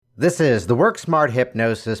This is the Work Smart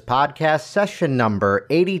Hypnosis podcast, session number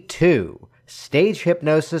 82, Stage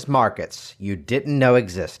Hypnosis Markets You Didn't Know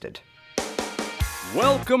Existed.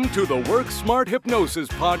 Welcome to the Work Smart Hypnosis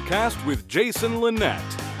podcast with Jason Linett,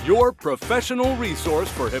 your professional resource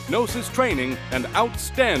for hypnosis training and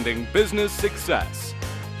outstanding business success.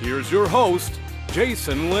 Here's your host,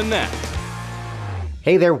 Jason Linett.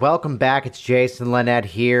 Hey there, welcome back. It's Jason Linett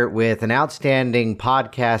here with an outstanding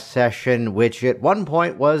podcast session, which at one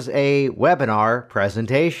point was a webinar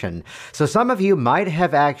presentation. So some of you might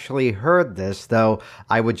have actually heard this, though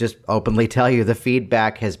I would just openly tell you the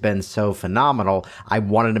feedback has been so phenomenal. I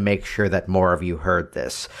wanted to make sure that more of you heard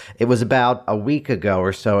this. It was about a week ago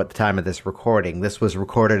or so at the time of this recording. This was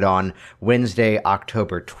recorded on Wednesday,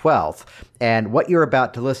 October 12th. And what you're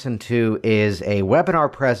about to listen to is a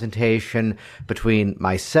webinar presentation between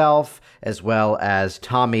myself as well as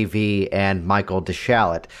Tommy V and Michael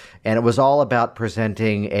DeShalit. And it was all about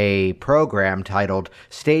presenting a program titled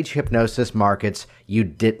Stage Hypnosis Markets You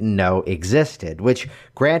Didn't Know Existed, which,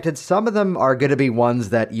 granted, some of them are going to be ones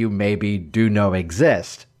that you maybe do know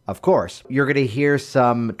exist. Of course, you're going to hear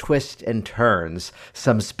some twists and turns,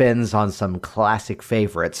 some spins on some classic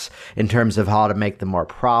favorites in terms of how to make them more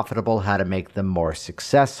profitable, how to make them more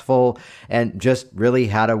successful, and just really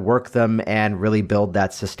how to work them and really build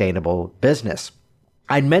that sustainable business.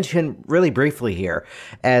 I'd mention really briefly here,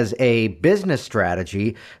 as a business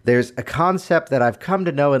strategy, there's a concept that I've come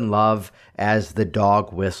to know and love as the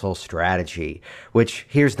dog whistle strategy, which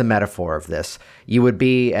here's the metaphor of this. You would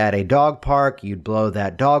be at a dog park, you'd blow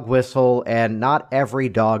that dog whistle, and not every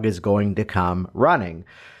dog is going to come running.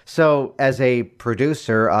 So as a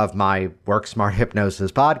producer of my Work Smart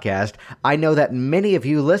Hypnosis podcast, I know that many of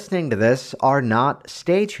you listening to this are not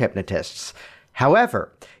stage hypnotists.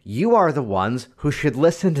 However, you are the ones who should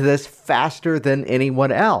listen to this faster than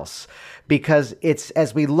anyone else, because it's,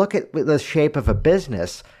 as we look at the shape of a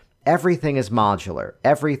business, everything is modular.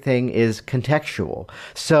 Everything is contextual.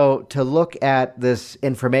 So to look at this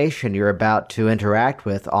information you're about to interact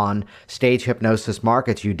with on Stage Hypnosis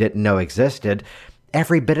Markets You Didn't Know Existed,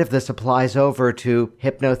 every bit of this applies over to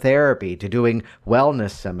hypnotherapy, to doing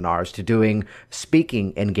wellness seminars, to doing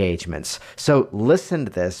speaking engagements. So listen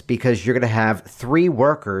to this, because you're going to have three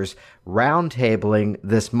workers roundtabling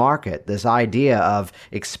this market, this idea of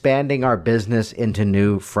expanding our business into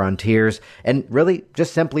new frontiers and really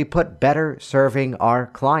just simply put, better serving our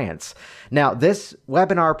clients. Now, this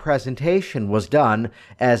webinar presentation was done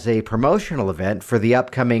as a promotional event for the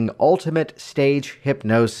upcoming Ultimate Stage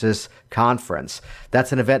Hypnosis Conference.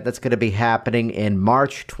 That's an event that's going to be happening in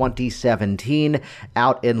March 2017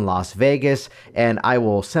 out in Las Vegas, and I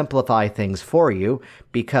will simplify things for you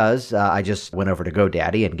because I just went over to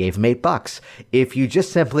GoDaddy and gave him $8. If you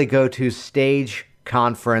just simply go to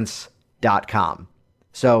stageconference.com.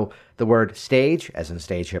 So the word stage, as in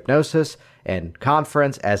stage hypnosis, and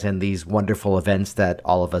conference, as in these wonderful events that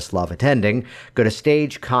all of us love attending, go to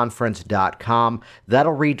stageconference.com.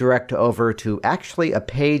 That'll redirect over to actually a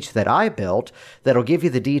page that I built that'll give you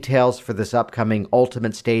the details for this upcoming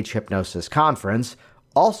Ultimate Stage Hypnosis Conference.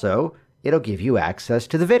 Also, it'll give you access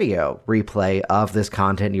to the video replay of this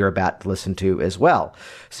content you're about to listen to as well.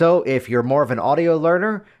 So if you're more of an audio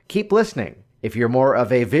learner, keep listening. If you're more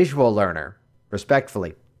of a visual learner,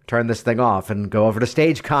 respectfully, turn this thing off and go over to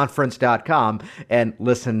stageconference.com and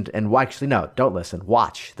listen, and actually, no, don't listen,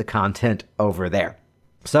 watch the content over there.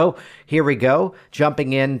 So here we go,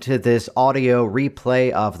 jumping into this audio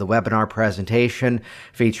replay of the webinar presentation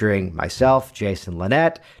featuring myself, Jason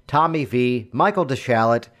Linett, Tommy V, Michael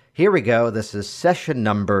DeShalit. Here we go. This is session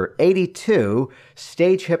number 82,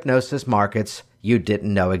 Stage Hypnosis Markets You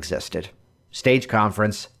Didn't Know Existed.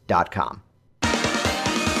 stageconference.com.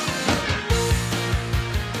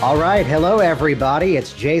 All right. Hello, everybody.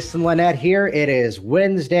 It's Jason Linett here. It is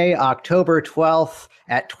Wednesday, October 12th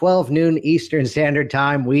at 12 noon Eastern Standard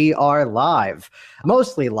Time. We are live,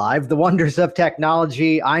 mostly live. The wonders of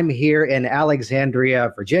technology. I'm here in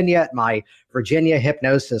Alexandria, Virginia, at my Virginia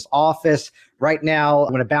Hypnosis office. Right now, I'm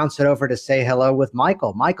going to bounce it over to say hello with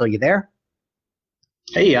Michael. Michael, you there?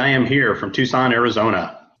 Hey, I am here from Tucson,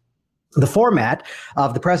 Arizona. The format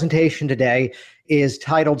of the presentation today is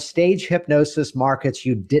titled Stage Hypnosis Markets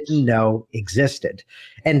You Didn't Know Existed.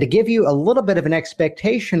 And to give you a little bit of an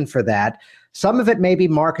expectation for that, some of it may be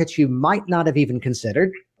markets you might not have even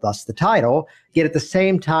considered, thus the title, yet at the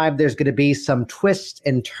same time, there's going to be some twists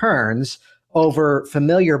and turns over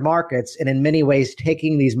familiar markets, and in many ways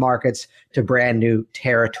taking these markets to brand new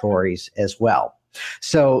territories as well.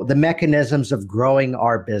 So the mechanisms of growing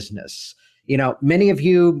our business, Many of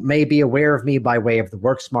you may be aware of me by way of the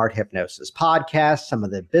Work Smart Hypnosis podcast, some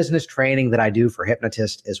of the business training that I do for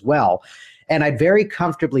hypnotists as well. And I'd very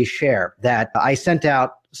comfortably share that I sent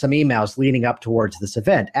out some emails leading up towards this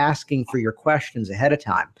event, asking for your questions ahead of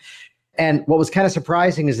time. And what was kind of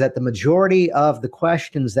surprising is that the majority of the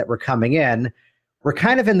questions that were coming in were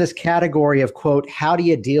kind of in this category of, quote, how do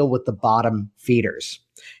you deal with the bottom feeders?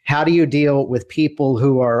 How do you deal with people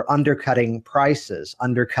who are undercutting prices,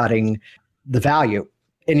 undercutting the value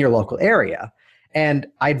in your local area? And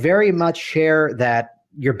I'd very much share that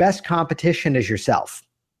your best competition is yourself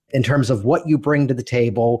in terms of what you bring to the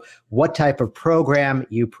table, what type of program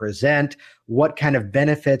you present, what kind of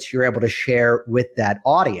benefits you're able to share with that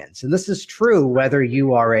audience. And this is true whether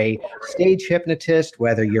you are a stage hypnotist,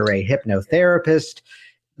 whether you're a hypnotherapist,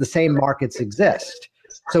 the same markets exist.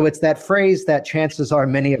 So it's that phrase that chances are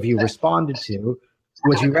many of you responded to.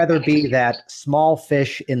 Would you rather be that small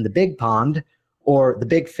fish in the big pond or the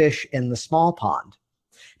big fish in the small pond?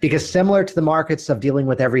 Because similar to the markets of dealing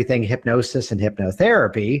with everything hypnosis and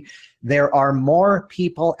hypnotherapy, there are more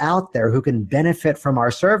people out there who can benefit from our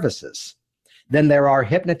services than there are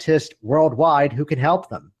hypnotists worldwide who can help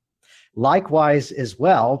them. Likewise, as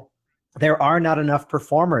well, there are not enough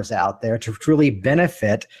performers out there to truly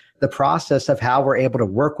benefit the process of how we're able to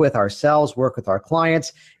work with ourselves, work with our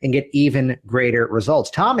clients, and get even greater results.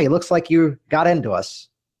 Tommy, looks like you got into us.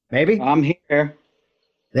 Maybe? I'm here.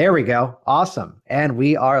 There we go. Awesome. And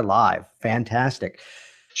we are live. Fantastic.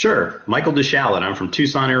 Sure. Michael DeShalit. I'm from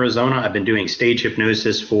Tucson, Arizona. I've been doing stage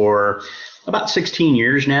hypnosis for about 16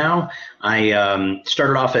 years now. I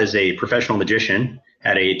started off as a professional magician,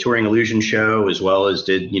 had a touring illusion show, as well as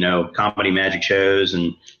did, comedy magic shows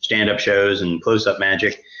and stand-up shows and close-up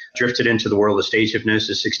magic. Drifted into the world of stage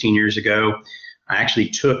hypnosis 16 years ago. I actually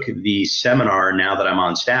took the seminar now that I'm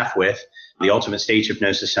on staff with, the Ultimate Stage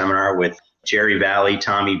Hypnosis Seminar with Jerry Valley,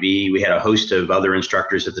 Tommy V. We had a host of other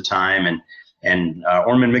instructors at the time, and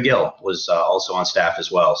Orman McGill was also on staff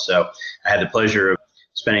as well. So I had the pleasure of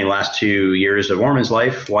spending the last 2 years of Orman's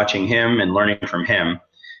life watching him and learning from him.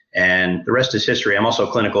 And the rest is history. I'm also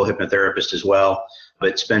a clinical hypnotherapist as well,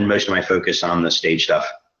 but spend most of my focus on the stage stuff.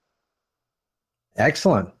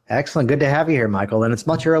 Excellent. Excellent. Good to have you here, Michael. And it's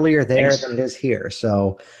much earlier there than it is here.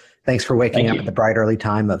 So thanks for waking up at the bright early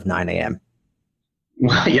time of 9 a.m.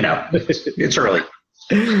 Well, it's early.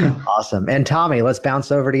 Awesome. And Tommy, let's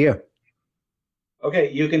bounce over to you.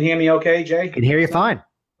 Okay, you can hear me okay, Jay? I can hear you fine.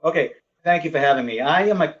 Okay, thank you for having me. I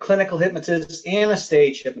am a clinical hypnotist and a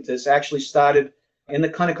stage hypnotist. I actually started in the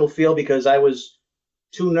clinical field because I was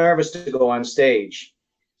too nervous to go on stage.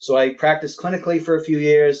 So I practiced clinically for a few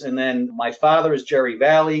years, and then my father is Jerry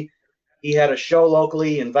Valley. He had a show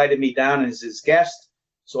locally, invited me down as his guest.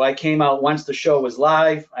 So I came out once the show was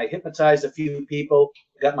live. I hypnotized a few people,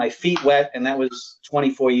 got my feet wet, and that was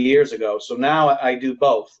 24 years ago. So now I do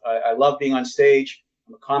both. I love being on stage.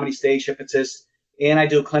 I'm a comedy stage hypnotist, and I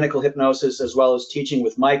do clinical hypnosis as well as teaching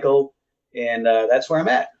with Michael, and that's where I'm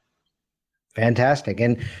at. Fantastic.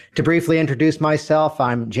 And to briefly introduce myself,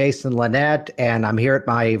 I'm Jason Lynette, and I'm here at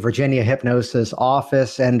my Virginia Hypnosis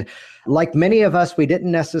office. And like many of us, we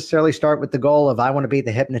didn't necessarily start with the goal of I want to be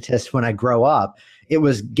the hypnotist when I grow up. It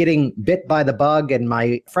was getting bit by the bug in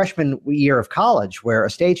my freshman year of college, where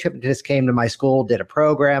a stage hypnotist came to my school, did a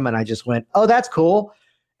program, and I just went, oh, that's cool,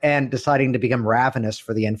 and deciding to become ravenous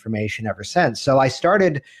for the information ever since. So I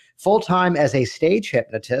started full-time as a stage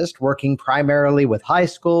hypnotist, working primarily with high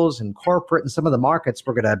schools and corporate and some of the markets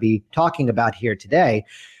we're going to be talking about here today.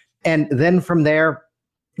 And then from there,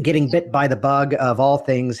 getting bit by the bug of all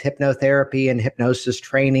things hypnotherapy and hypnosis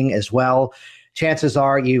training as well. Chances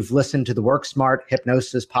are you've listened to the Work Smart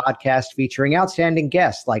Hypnosis podcast featuring outstanding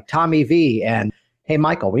guests like Tommy V. And hey,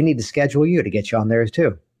 Michael, we need to schedule you to get you on there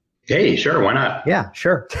too. Hey, sure. Why not? Yeah,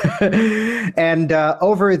 sure. And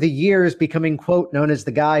over the years, becoming, quote, known as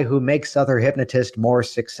the guy who makes other hypnotists more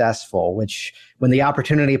successful, which when the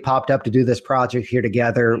opportunity popped up to do this project here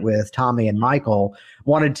together with Tommy and Michael,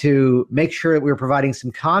 wanted to make sure that we were providing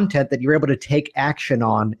some content that you're able to take action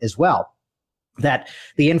on as well. That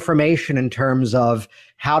the information in terms of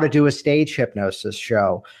how to do a stage hypnosis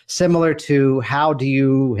show, similar to how do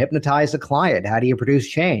you hypnotize a client, how do you produce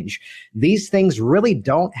change, these things really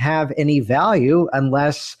don't have any value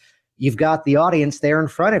unless you've got the audience there in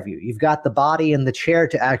front of you. You've got the body in the chair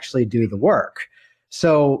to actually do the work.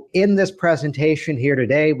 So in this presentation here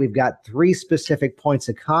today, we've got 3 specific points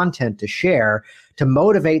of content to share to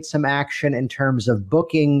motivate some action in terms of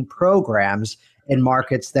booking programs in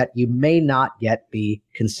markets that you may not yet be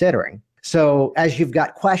considering. So as you've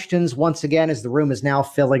got questions, once again, as the room is now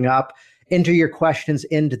filling up, enter your questions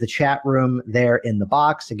into the chat room there in the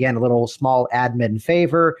box. Again, a little small admin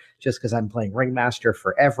favor, just because I'm playing ringmaster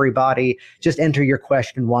for everybody. Just enter your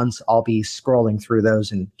question once. I'll be scrolling through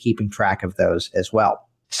those and keeping track of those as well.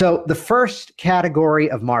 So the first category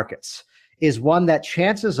of markets is one that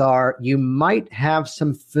chances are you might have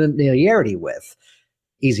some familiarity with.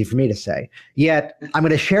 Easy for me to say. Yet I'm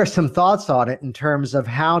going to share some thoughts on it in terms of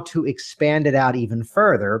how to expand it out even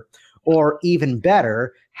further, or even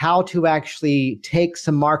better, how to actually take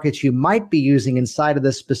some markets you might be using inside of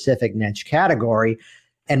this specific niche category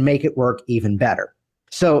and make it work even better.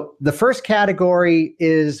 So the first category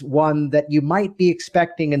is one that you might be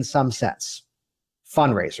expecting in some sense: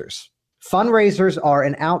 fundraisers. Fundraisers are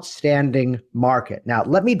an outstanding market. Now,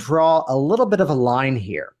 let me draw a little bit of a line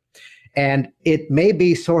here. And it may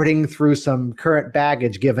be sorting through some current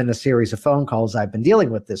baggage given a series of phone calls I've been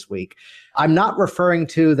dealing with this week. I'm not referring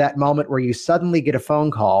to that moment where you suddenly get a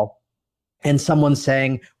phone call and someone's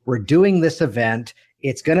saying, we're doing this event,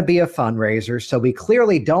 it's going to be a fundraiser, so we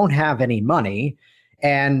clearly don't have any money,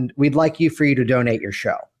 and we'd like for you to donate your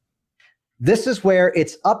show. This is where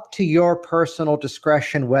it's up to your personal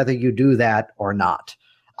discretion whether you do that or not.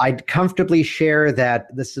 I'd comfortably share that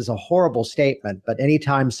this is a horrible statement, but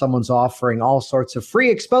anytime someone's offering all sorts of free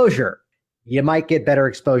exposure, you might get better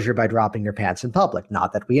exposure by dropping your pants in public.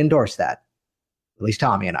 Not that we endorse that. At least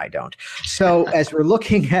Tommy and I don't. So as we're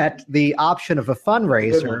looking at the option of a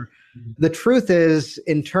fundraiser, the truth is,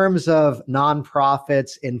 in terms of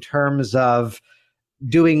nonprofits, in terms of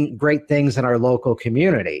doing great things in our local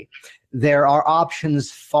community, there are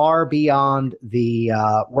options far beyond the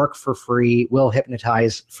work for free, will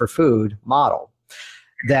hypnotize for food model,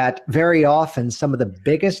 that very often some of the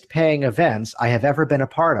biggest paying events I have ever been a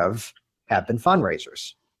part of have been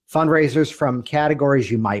fundraisers. Fundraisers from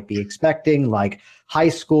categories you might be expecting, like high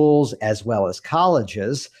schools as well as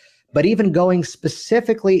colleges, but even going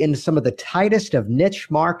specifically into some of the tightest of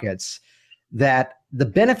niche markets, that the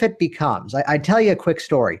benefit becomes, I tell you a quick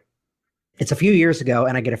story. It's a few years ago,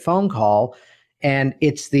 and I get a phone call, and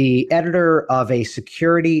it's the editor of a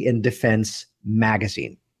security and defense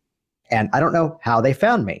magazine. And I don't know how they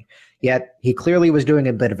found me, yet he clearly was doing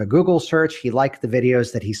a bit of a Google search. He liked the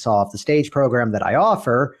videos that he saw of the stage program that I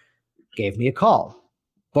offer, gave me a call,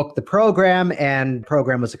 booked the program, and the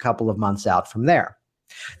program was a couple of months out from there.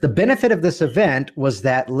 The benefit of this event was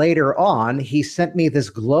that later on, he sent me this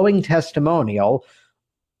glowing testimonial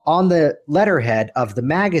on the letterhead of the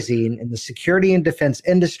magazine in the security and defense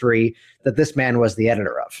industry that this man was the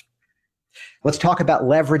editor of. Let's talk about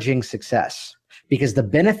leveraging success, because the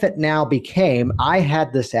benefit now became I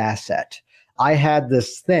had this asset. I had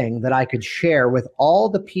this thing that I could share with all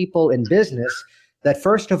the people in business that,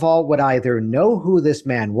 first of all, would either know who this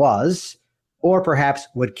man was or perhaps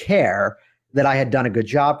would care that I had done a good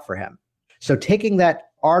job for him. So taking that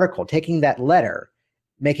article, taking that letter,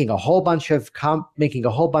 making a whole bunch of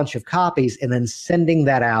copies, and then sending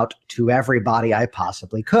that out to everybody I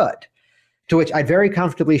possibly could. To which I'd very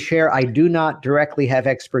comfortably share I do not directly have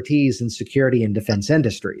expertise in security and defense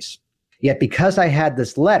industries. Yet because I had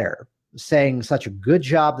this letter saying such a good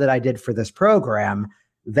job that I did for this program,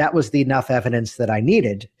 that was the enough evidence that I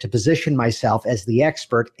needed to position myself as the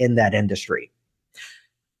expert in that industry.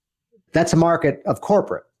 That's a market of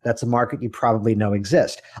corporate. That's a market you probably know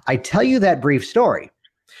exists. I tell you that brief story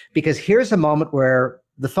because here's a moment where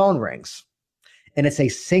the phone rings, and it's a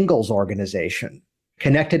singles organization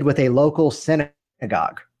connected with a local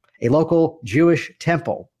synagogue, a local Jewish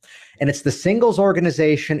temple. And it's the singles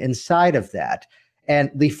organization inside of that.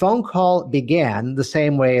 And the phone call began the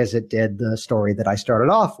same way as it did the story that I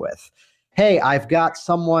started off with. Hey, I've got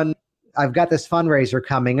this fundraiser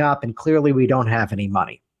coming up, and clearly we don't have any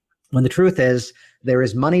money. When the truth is, there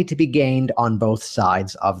is money to be gained on both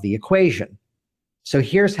sides of the equation. So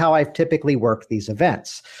here's how I've typically worked these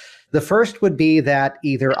events. The first would be that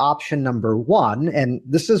either option number one, and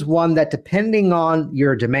this is one that depending on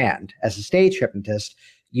your demand as a stage hypnotist,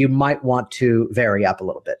 you might want to vary up a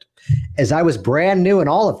little bit. As I was brand new in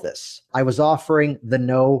all of this, I was offering the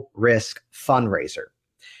no risk fundraiser,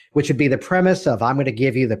 which would be the premise of I'm going to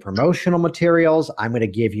give you the promotional materials, I'm going to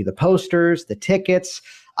give you the posters, the tickets,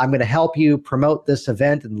 I'm going to help you promote this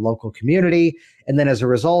event in the local community. And then as a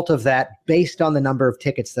result of that, based on the number of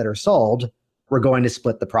tickets that are sold, we're going to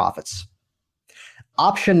split the profits.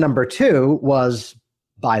 Option number two was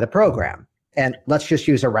buy the program. And let's just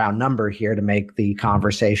use a round number here to make the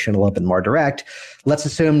conversation a little bit more direct. Let's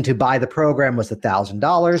assume to buy the program was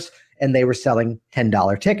 $1,000 and they were selling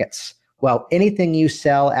 $10 tickets. Well, anything you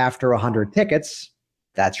sell after 100 tickets,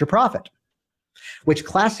 that's your profit. Which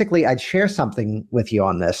classically, I'd share something with you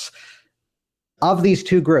on this. Of these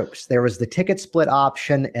two groups, there was the ticket split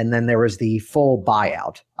option, and then there was the full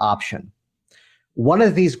buyout option. One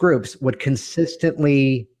of these groups would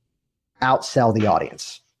consistently outsell the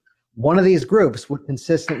audience. One of these groups would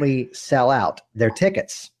consistently sell out their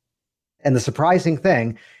tickets. And the surprising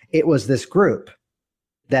thing, it was this group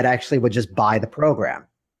that actually would just buy the program.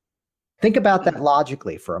 Think about that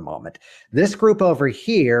logically for a moment. This group over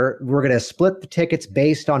here, we're going to split the tickets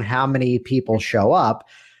based on how many people show up.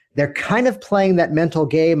 They're kind of playing that mental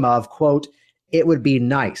game of, quote, it would be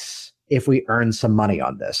nice if we earn some money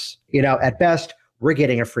on this. At best, we're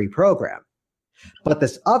getting a free program. But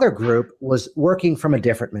this other group was working from a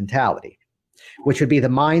different mentality, which would be the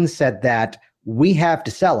mindset that we have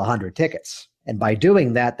to sell 100 tickets. And by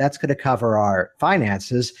doing that, that's going to cover our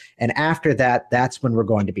finances. And after that, that's when we're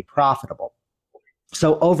going to be profitable.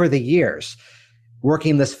 So over the years,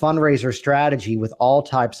 working this fundraiser strategy with all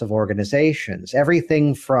types of organizations,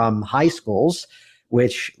 everything from high schools,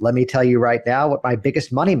 which let me tell you right now what my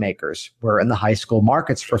biggest money makers were in the high school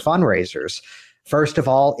markets for fundraisers. First of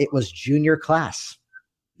all, it was junior class.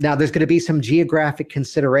 Now, there's going to be some geographic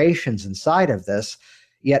considerations inside of this.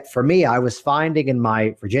 Yet for me, I was finding in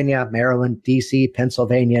my Virginia, Maryland, DC,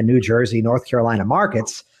 Pennsylvania, New Jersey, North Carolina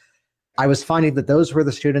markets, I was finding that those were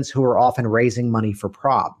the students who were often raising money for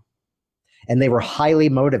prom. And they were highly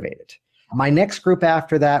motivated. My next group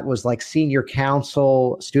after that was like senior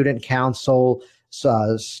council, student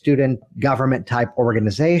government type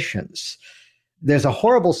organizations. There's a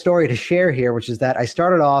horrible story to share here, which is that I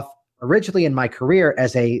started off originally in my career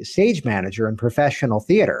as a stage manager in professional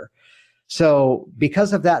theater. So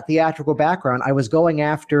because of that theatrical background, I was going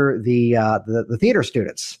after the theater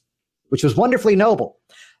students, which was wonderfully noble.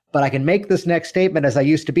 But I can make this next statement as I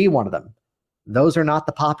used to be one of them. Those are not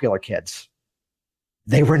the popular kids.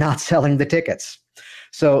 They were not selling the tickets.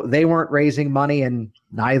 So they weren't raising money, and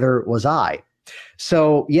neither was I.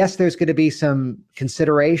 So yes, there's going to be some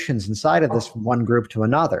considerations inside of this from one group to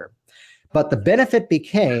another. But the benefit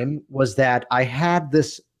was that I had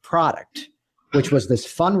this product, which was this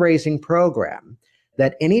fundraising program,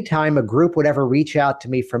 that anytime a group would ever reach out to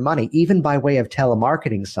me for money, even by way of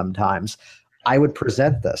telemarketing sometimes, I would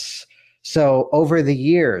present this. So over the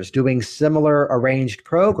years, doing similar arranged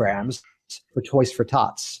programs for Toys for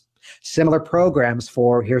Tots, similar programs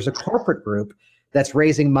for, here's a corporate group that's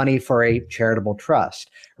raising money for a charitable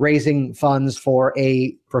trust, raising funds for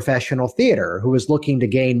a professional theater who is looking to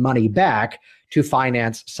gain money back to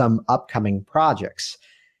finance some upcoming projects.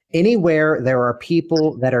 Anywhere there are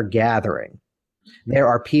people that are gathering, there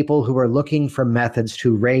are people who are looking for methods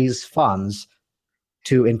to raise funds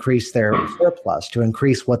to increase their surplus, to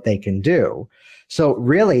increase what they can do. So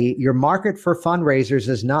really, your market for fundraisers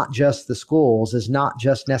is not just the schools, is not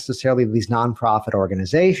just necessarily these nonprofit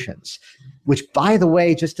organizations, which, by the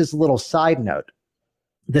way, just as a little side note,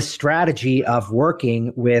 the strategy of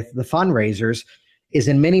working with the fundraisers is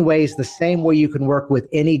in many ways the same way you can work with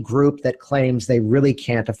any group that claims they really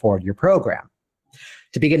can't afford your program.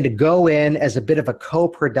 To begin to go in as a bit of a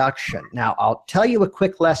co-production. Now, I'll tell you a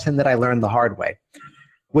quick lesson that I learned the hard way,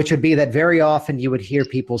 which would be that very often you would hear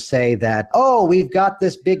people say that, oh, we've got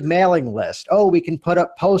this big mailing list. Oh, we can put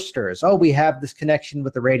up posters. Oh, we have this connection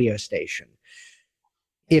with the radio station.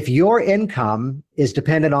 If your income is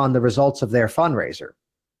dependent on the results of their fundraiser,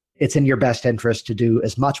 it's in your best interest to do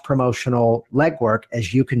as much promotional legwork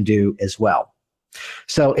as you can do as well.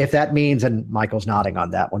 So if that means, and Michael's nodding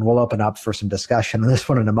on that one, we'll open up for some discussion on this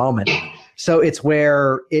one in a moment. So it's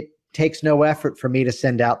where it takes no effort for me to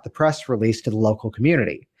send out the press release to the local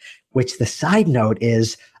community, which the side note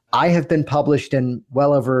is I have been published in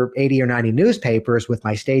well over 80 or 90 newspapers with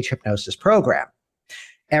my stage hypnosis program.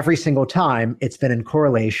 Every single time it's been in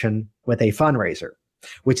correlation with a fundraiser,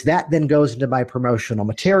 which that then goes into my promotional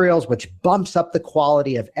materials, which bumps up the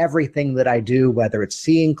quality of everything that I do, whether it's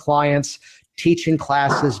seeing clients, teaching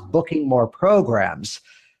classes, booking more programs.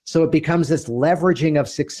 So it becomes this leveraging of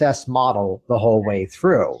success model the whole way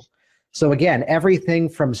through. So again, everything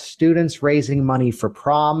from students raising money for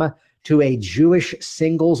prom to a Jewish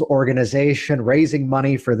singles organization raising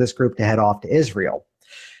money for this group to head off to Israel.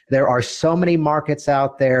 There are so many markets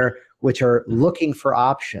out there which are looking for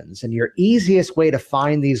options. And your easiest way to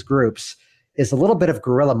find these groups is a little bit of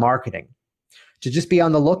guerrilla marketing, to just be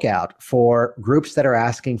on the lookout for groups that are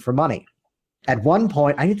asking for money. At one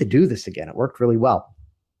point, I need to do this again. It worked really well.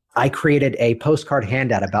 I created a postcard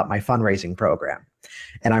handout about my fundraising program.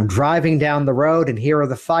 And I'm driving down the road, and here are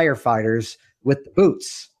the firefighters with the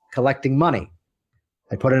boots collecting money.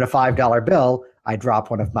 I put in a $5 bill. I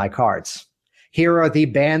drop one of my cards. Here are the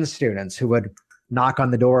band students who would knock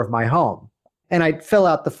on the door of my home. And I'd fill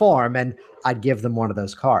out the form, and I'd give them one of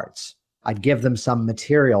those cards. I'd give them some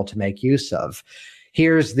material to make use of.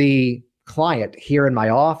 Here's the client here in my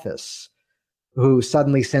office who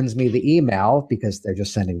suddenly sends me the email, because they're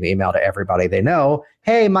just sending the email to everybody they know.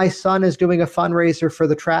 Hey, my son is doing a fundraiser for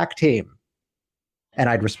the track team. And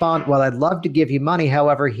I'd respond, well, I'd love to give you money.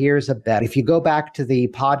 However, here's a bet. If you go back to the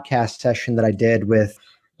podcast session that I did with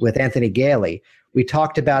Anthony Gailey, we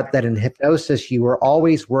talked about that in hypnosis, you were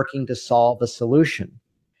always working to solve a solution.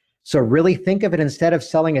 So really think of it, instead of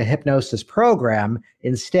selling a hypnosis program,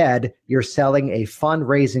 instead you're selling a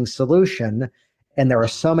fundraising solution. And there are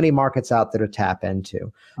so many markets out there to tap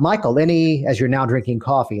into. Michael, as you're now drinking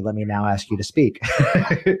coffee, let me now ask you to speak.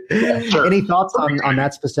 Sure. Any thoughts on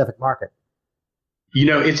that specific market?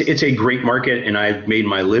 It's a great market, and I've made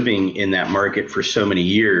my living in that market for so many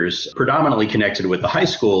years, predominantly connected with the high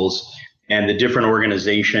schools and the different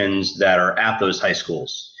organizations that are at those high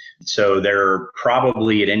schools. So there are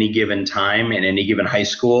probably at any given time in any given high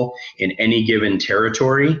school, in any given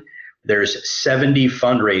territory, there's 70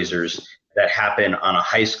 fundraisers that happen on a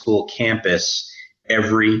high school campus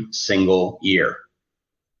every single year.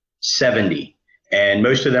 70. And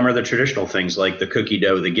most of them are the traditional things like the cookie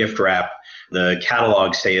dough, the gift wrap, the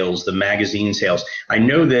catalog sales, the magazine sales. I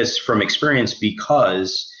know this from experience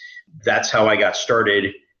because that's how I got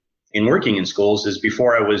started in working in schools. Is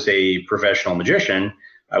before I was a professional magician,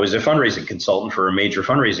 I was a fundraising consultant for a major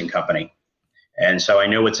fundraising company. And so I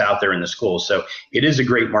know what's out there in the schools. So it is a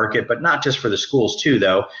great market, but not just for the schools too,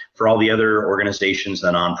 though, for all the other organizations,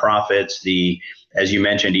 the nonprofits, as you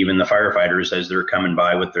mentioned, even the firefighters as they're coming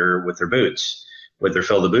by with their boots, with their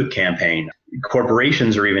Fill the Boot campaign.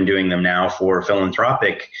 Corporations are even doing them now for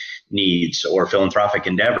philanthropic needs or philanthropic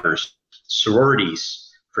endeavors.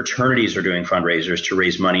 Sororities, fraternities are doing fundraisers to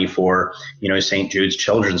raise money for, St. Jude's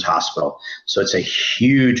Children's Hospital. So it's a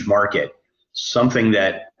huge market, something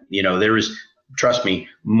that, there is, trust me,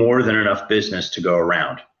 more than enough business to go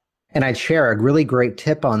around. And I'd share a really great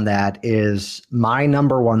tip on that. Is my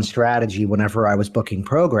number one strategy whenever I was booking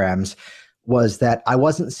programs was that I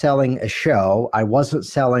wasn't selling a show, I wasn't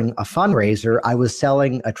selling a fundraiser, I was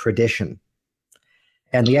selling a tradition.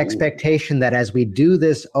 And the expectation that as we do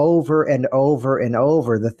this over and over and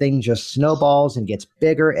over, the thing just snowballs and gets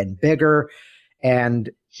bigger and bigger. And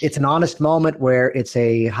it's an honest moment where it's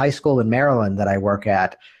a high school in Maryland that I work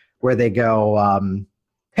at, where they go,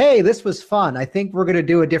 hey, this was fun. I think we're going to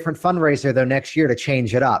do a different fundraiser though next year to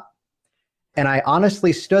change it up. And I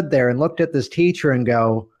honestly stood there and looked at this teacher and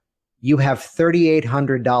go, you have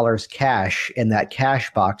 $3,800 cash in that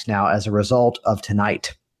cash box now as a result of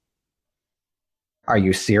tonight. Are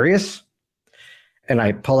you serious? And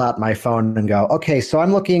I pull out my phone and go, okay, so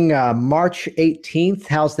I'm looking March 18th.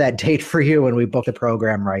 How's that date for you? And we booked a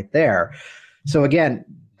program right there. So again,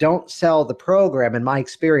 don't sell the program. In my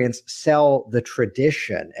experience, sell the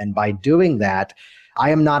tradition. And by doing that, I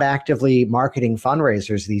am not actively marketing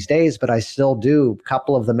fundraisers these days, but I still do a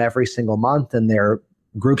couple of them every single month. And they're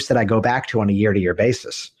groups that I go back to on a year-to-year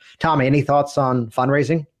basis. Tommy, any thoughts on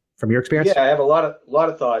fundraising from your experience? Yeah, I have a lot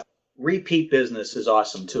of thoughts. Repeat business is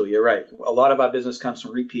awesome too. You're right. A lot of our business comes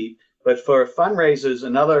from repeat. But for fundraisers,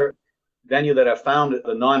 another venue that I've found,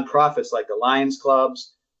 the nonprofits like the Lions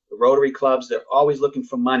Clubs, the Rotary Clubs, they're always looking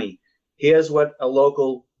for money. Here's what a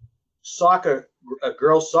local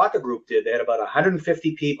girls soccer group did. They had about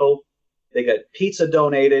 150 people. They got pizza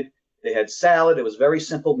donated. They had salad. It was a very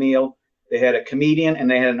simple meal. They had a comedian, and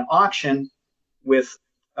they had an auction with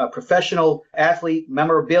professional athlete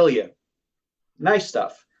memorabilia. Nice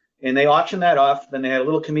stuff. And they auctioned that off. Then they had a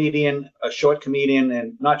little comedian, a short comedian,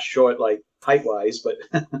 and not short like height-wise, but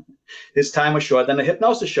his time was short. Then the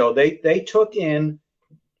hypnosis show, they took in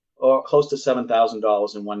close to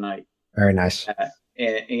 $7,000 in one night. Very nice. And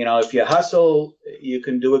if you hustle, you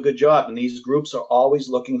can do a good job. And these groups are always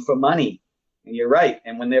looking for money. And you're right.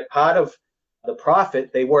 And when they're part of the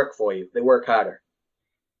profit, they work for you. They work harder.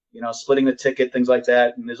 Splitting the ticket, things like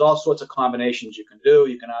that. And there's all sorts of combinations you can do.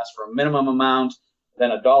 You can ask for a minimum amount,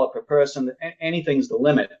 then $1 per person. Anything's the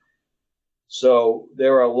limit. So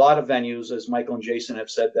there are a lot of venues, as Michael and Jason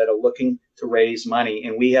have said, that are looking to raise money.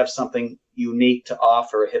 And we have something unique to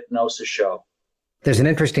offer, a hypnosis show. There's an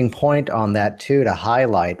interesting point on that too to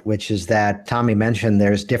highlight, which is that Tommy mentioned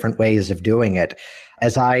there's different ways of doing it.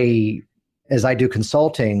 As I do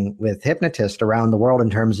consulting with hypnotists around the world in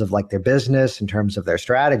terms of like their business, in terms of their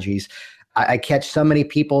strategies, I catch so many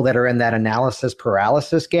people that are in that analysis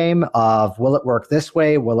paralysis game of, will it work this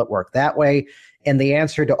way? Will it work that way? And the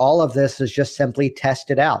answer to all of this is just simply test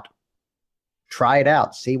it out. Try it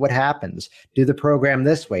out. See what happens. Do the program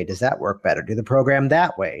this way. Does that work better? Do the program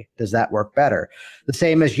that way. Does that work better? The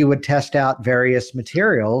same as you would test out various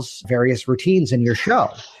materials, various routines in your show.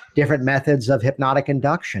 different methods of hypnotic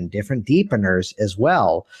induction, different deepeners as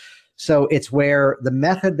well. So it's where the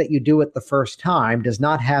method that you do it the first time does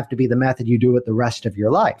not have to be the method you do it the rest of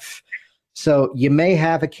your life. So you may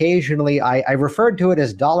have occasionally, I referred to it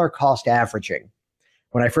as dollar cost averaging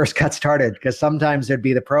when I first got started, because sometimes there'd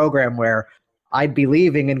be the program where I'd be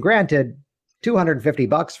leaving, and granted,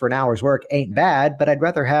 $250 for an hour's work ain't bad, but I'd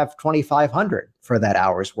rather have $2,500 for that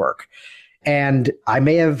hour's work. And I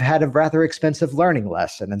may have had a rather expensive learning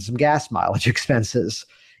lesson and some gas mileage expenses.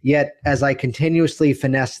 Yet, as I continuously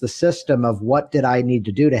finesse the system of what did I need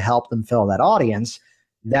to do to help them fill that audience,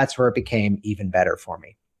 that's where it became even better for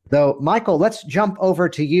me. Though, Michael, let's jump over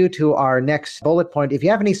to you to our next bullet point. If you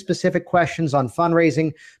have any specific questions on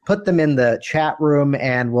fundraising, put them in the chat room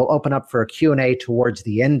and we'll open up for a Q&A towards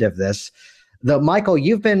the end of this. Though, Michael,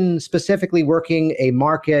 you've been specifically working a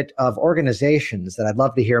market of organizations that I'd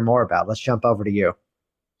love to hear more about. Let's jump over to you.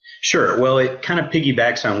 Sure. Well, it kind of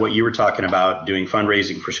piggybacks on what you were talking about, doing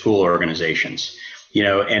fundraising for school organizations.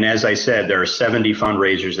 And as I said, there are 70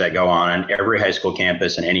 fundraisers that go on every high school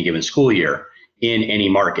campus in any given school year in any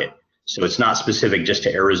market. So it's not specific just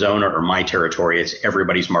to Arizona or my territory. It's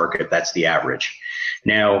everybody's market. That's the average.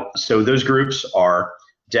 Now, so those groups are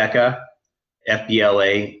DECA,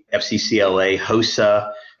 FBLA, FCCLA,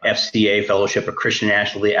 HOSA, FCA, Fellowship of Christian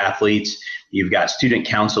Athletes. You've got student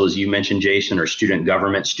council, as you mentioned, Jason, or student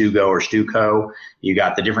government, STUGO or STUCO. You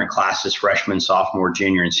got the different classes, freshman, sophomore,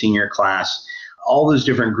 junior, and senior class. All those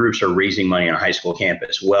different groups are raising money on a high school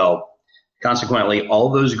campus. Well, consequently, all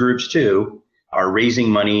those groups too are raising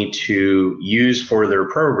money to use for their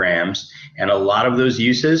programs. And a lot of those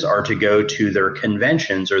uses are to go to their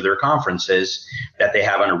conventions or their conferences that they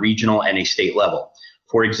have on a regional and a state level.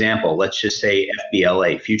 For example, let's just say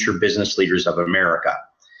FBLA, Future Business Leaders of America.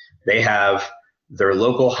 They have their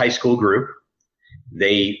local high school group.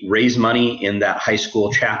 They raise money in that high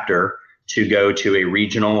school chapter to go to a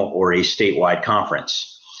regional or a statewide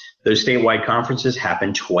conference. Those statewide conferences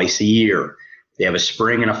happen twice a year. They have a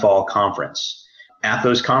spring and a fall conference. At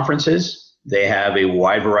those conferences, they have a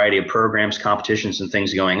wide variety of programs, competitions, and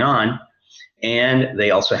things going on. And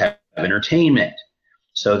they also have entertainment.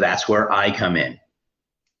 So that's where I come in.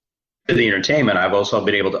 For the entertainment, I've also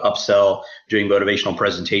been able to upsell doing motivational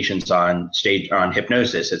presentations on stage, on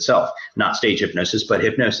hypnosis itself, not stage hypnosis, but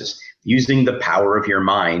hypnosis, using the power of your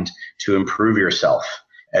mind to improve yourself,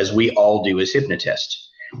 as we all do as hypnotists.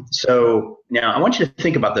 So now I want you to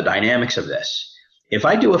think about the dynamics of this. If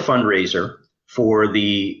I do a fundraiser for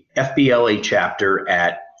the FBLA chapter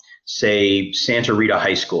at, say, Santa Rita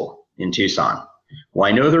High School in Tucson, well,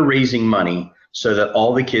 I know they're raising money so that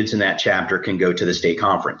all the kids in that chapter can go to the state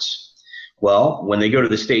conference. Well, when they go to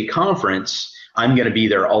the state conference, I'm going to be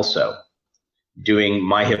there also doing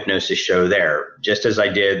my hypnosis show there, just as I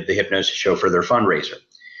did the hypnosis show for their fundraiser.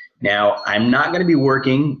 Now, I'm not going to be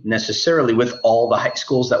working necessarily with all the high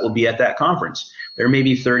schools that will be at that conference. There may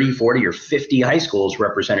be 30, 40, or 50 high schools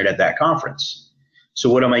represented at that conference. So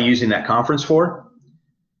what am I using that conference for?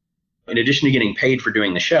 In addition to getting paid for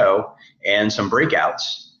doing the show and some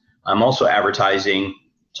breakouts, I'm also advertising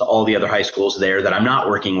to all the other high schools there that I'm not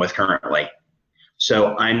working with currently.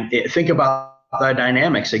 So think about the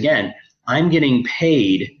dynamics. Again, I'm getting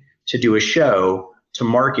paid to do a show, to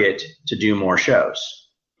market, to do more shows.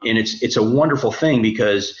 And it's a wonderful thing,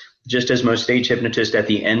 because just as most stage hypnotists at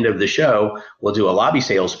the end of the show will do a lobby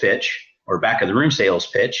sales pitch or back of the room sales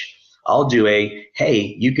pitch, I'll do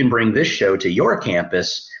hey, you can bring this show to your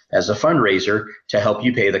campus as a fundraiser to help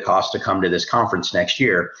you pay the cost to come to this conference next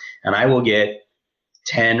year. And I will get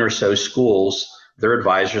 10 or so schools, their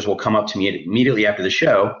advisors will come up to me immediately after the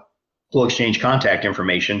show. We'll exchange contact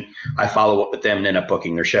information. I follow up with them and end up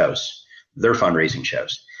booking their shows, their fundraising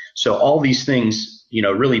shows. So all these things,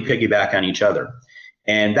 really piggyback on each other.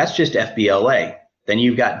 And that's just FBLA. Then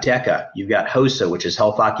you've got DECA, you've got HOSA, which is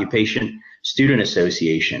Health Occupation Student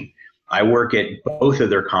Association. I work at both of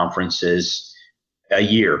their conferences a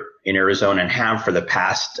year in Arizona and have for the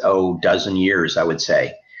past, dozen years, I would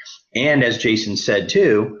say. And as Jason said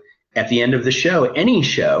too, at the end of the show, any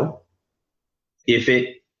show, if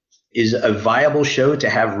it is a viable show to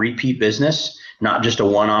have repeat business, not just a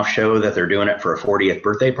one-off show that they're doing it for a 40th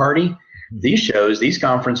birthday party, these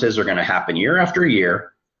conferences are going to happen year after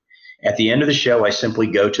year. At the end of the show, I simply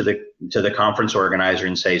go to the conference organizer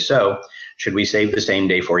and say, so should we save the same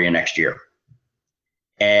day for you next year?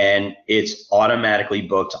 And it's automatically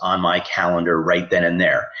booked on my calendar right then and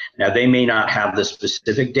there. Now, they may not have the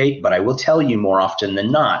specific date, but I will tell you more often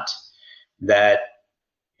than not that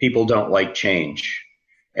people don't like change.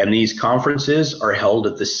 And these conferences are held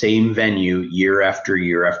at the same venue year after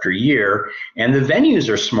year after year. And the venues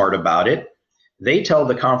are smart about it. they tell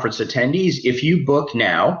the conference attendees, if you book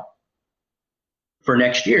now for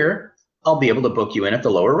next year, I'll be able to book you in at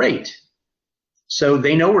the lower rate. So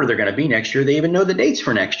they know where they're going to be next year. They even know the dates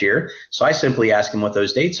for next year. So I simply ask them what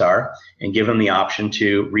those dates are and give them the option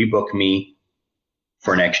to rebook me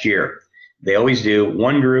for next year. They always do.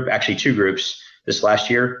 One group, actually two groups this last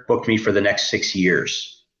year, booked me for the next 6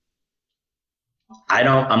 years.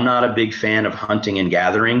 I'm not a big fan of hunting and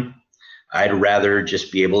gathering. I'd rather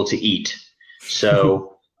just be able to eat.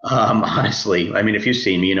 So honestly, I mean, if you've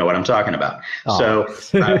seen me, you know what I'm talking about. Oh.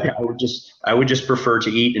 So I would just prefer to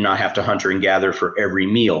eat and not have to hunt and gather for every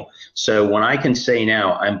meal. So when I can say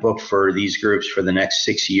now I'm booked for these groups for the next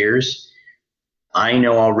 6 years, I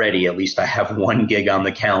know already at least I have one gig on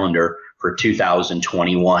the calendar for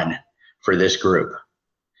 2021 for this group,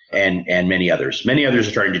 and many others. Many others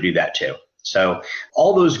are starting to do that too. So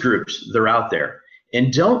all those groups, they're out there.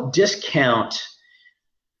 And don't discount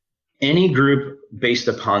any group based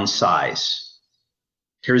upon size.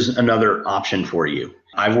 Here's another option for you.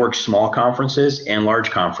 I've worked small conferences and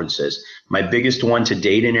large conferences. My biggest one to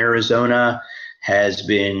date in Arizona has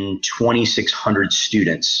been 2,600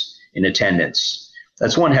 students in attendance.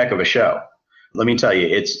 That's one heck of a show. Let me tell you,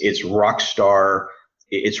 it's rock star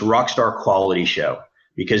quality show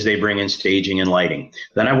because they bring in staging and lighting.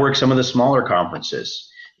 Then I work some of the smaller conferences.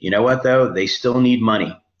 You know what though? They still need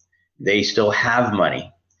money. They still have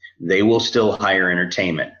money. They will still hire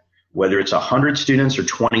entertainment. Whether it's 100 students or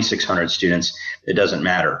 2,600 students, it doesn't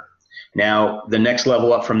matter. Now, the next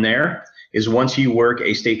level up from there is once you work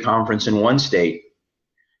a state conference in one state,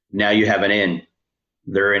 now you have an in.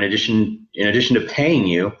 They're in addition to paying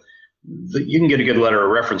you, you can get a good letter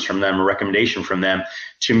of reference from them, a recommendation from them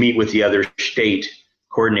to meet with the other state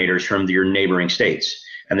coordinators from your neighboring states.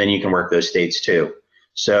 And then you can work those states too.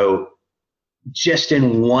 So just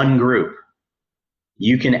in one group,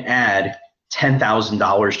 you can add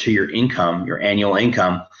 $10,000 to your income, your annual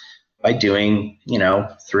income, by doing, 3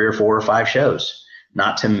 or 4 or 5 shows,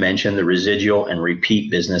 not to mention the residual and repeat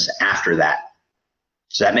business after that.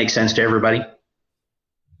 Does that make sense to everybody?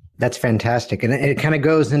 That's fantastic. And it kind of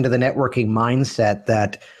goes into the networking mindset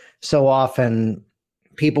that so often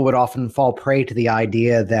people would often fall prey to the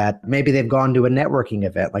idea that maybe they've gone to a networking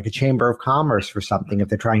event, like a chamber of commerce for something, if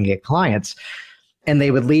they're trying to get clients, and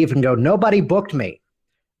they would leave and go, nobody booked me.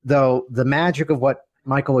 Though the magic of what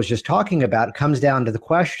Michael was just talking about comes down to the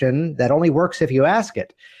question that only works if you ask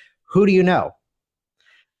it. Who do you know?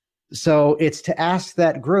 So it's to ask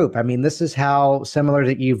that group. I mean, this is how similar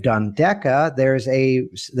that you've done DECA.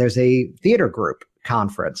 There's a theater group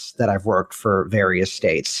conference that I've worked for various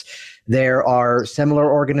states. There are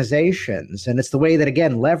similar organizations. And it's the way that,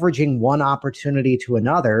 again, leveraging one opportunity to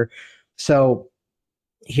another. So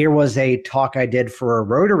here was a talk I did for a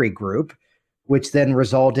Rotary group, which then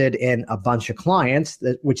resulted in a bunch of clients,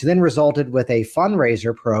 which then resulted with a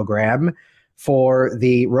fundraiser program for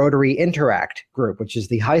the Rotary Interact group, which is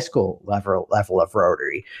the high school level of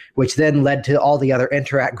Rotary, which then led to all the other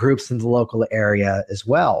Interact groups in the local area as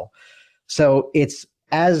well. So it's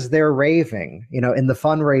as they're raving, in the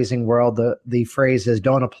fundraising world, the phrase is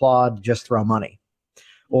don't applaud, just throw money.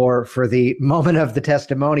 Or for the moment of the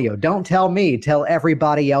testimonial, don't tell me, tell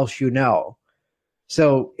everybody else you know.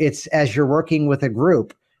 So it's as you're working with a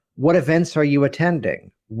group, what events are you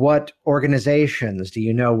attending? What organizations do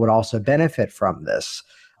you know would also benefit from this?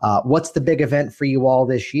 What's the big event for you all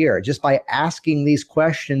this year? Just by asking these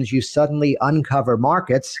questions, you suddenly uncover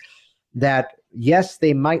markets that, yes,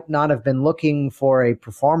 they might not have been looking for a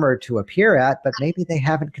performer to appear at, but maybe they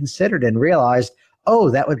haven't considered and realized, oh,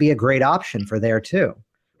 that would be a great option for there too.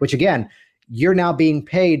 Which again, you're now being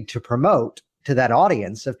paid to promote to that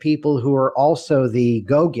audience of people who are also the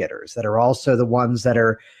go-getters, that are also the ones that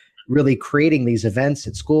are really creating these events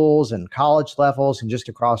at schools and college levels and just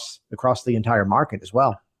across the entire market as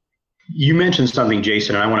well. You mentioned something,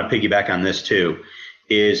 Jason, and I want to piggyback on this too,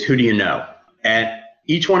 is who do you know? At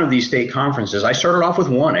each one of these state conferences, I started off with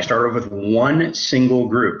one. I started off with one single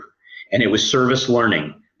group, and it was Service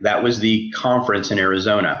Learning. That was the conference in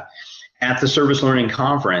Arizona. At the Service Learning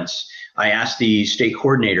conference, I asked the state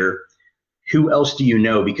coordinator, who else do you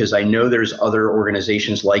know? Because I know there's other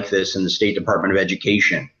organizations like this in the State Department of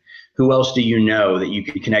Education. Who else do you know that you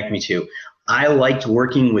could connect me to? I liked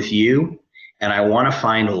working with you, and I want to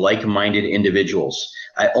find like-minded individuals.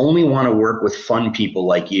 I only want to work with fun people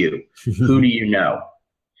like you. Who do you know?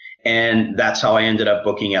 And that's how I ended up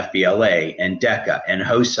booking FBLA and DECA and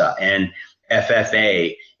HOSA and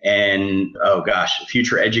FFA and,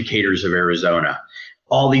 Future Educators of Arizona.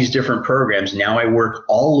 All these different programs. Now I work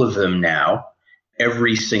all of them now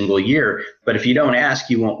every single year. But if you don't ask,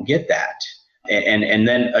 you won't get that. And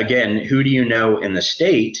then again, who do you know in the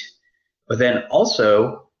state? But then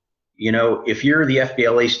also, if you're the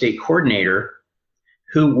FBLA state coordinator,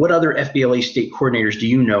 what other FBLA state coordinators do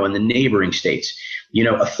you know in the neighboring states?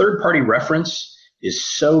 A third-party reference is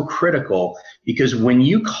so critical, because when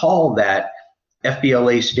you call that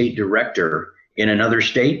FBLA state director in another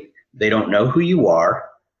state, they don't know who you are,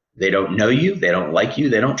 they don't know you, they don't like you,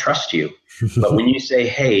 they don't trust you. But when you say,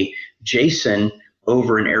 hey, Jason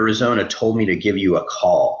over in Arizona told me to give you a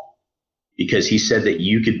call because he said that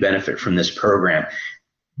you could benefit from this program,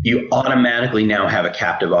 you automatically now have a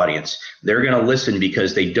captive audience. They're going to listen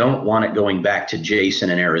because they don't want it going back to Jason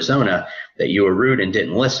in Arizona that you were rude and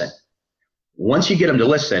didn't listen. Once you get them to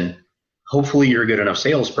listen, hopefully you're a good enough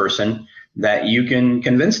salesperson that you can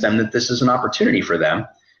convince them that this is an opportunity for them.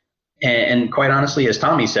 And quite honestly, as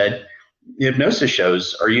Tommy said, the hypnosis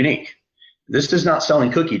shows are unique. This is not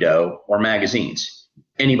selling cookie dough or magazines.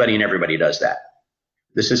 Anybody and everybody does that.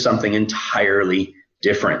 This is something entirely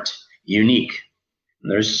different, unique.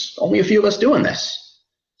 And there's only a few of us doing this.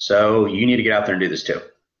 So you need to get out there and do this too.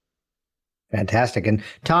 Fantastic. And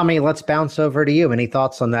Tommy, let's bounce over to you. Any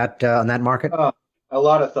thoughts on that market? A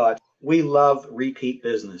lot of thoughts. We love repeat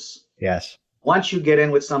business. Yes. Once you get in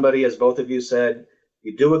with somebody, as both of you said,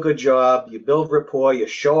 you do a good job, you build rapport, you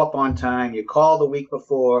show up on time, you call the week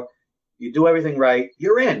before, you do everything right,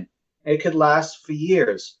 you're in. It could last for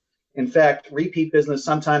years. In fact, repeat business,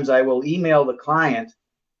 sometimes I will email the client,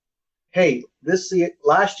 hey,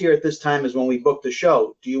 last year at this time is when we booked the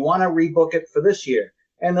show. Do you want to rebook it for this year?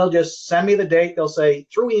 And they'll just send me the date. They'll say,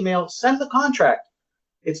 through email, send the contract.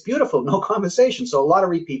 It's beautiful, no conversation. So a lot of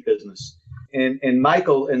repeat business. And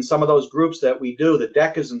Michael, in some of those groups that we do, the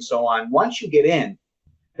Deckers and so on, once you get in,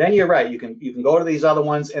 then you're right. You can go to these other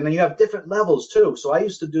ones, and then you have different levels too. So I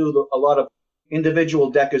used to do a lot of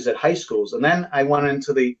individual Deckers at high schools, and then I went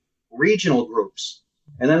into the regional groups.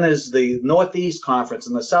 And then there's the Northeast Conference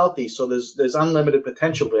and the Southeast. So there's unlimited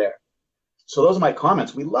potential there. So those are my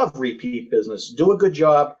comments. We love repeat business. Do a good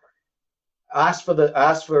job. Ask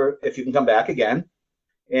for if you can come back again,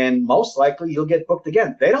 and most likely you'll get booked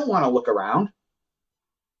again. They don't want to look around.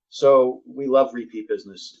 So we love repeat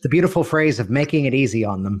business. The beautiful phrase of making it easy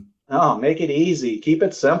on them. Oh, make it easy. Keep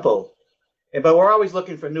it simple. But we're always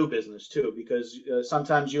looking for new business too, because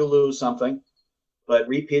sometimes you lose something. But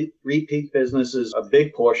repeat business is a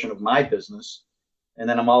big portion of my business. And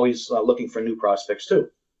then I'm always looking for new prospects too.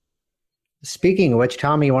 Speaking of which,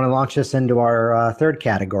 Tommy, you want to launch us into our third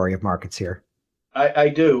category of markets here? I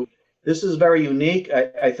do. This is very unique.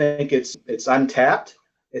 I think it's untapped.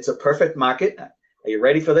 It's a perfect market. Are you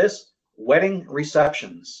ready for this? Wedding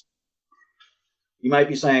receptions. You might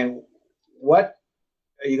be saying, what?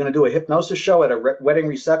 Are you going to do a hypnosis show at a wedding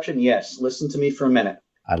reception? Yes. Listen to me for a minute.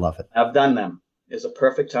 I love it. I've done them. It's a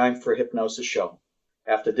perfect time for a hypnosis show.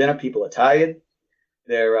 After dinner, people are tired.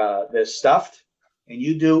 They're stuffed. And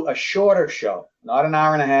you do a shorter show, not an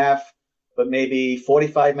hour and a half, but maybe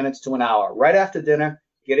 45 minutes to an hour. Right after dinner,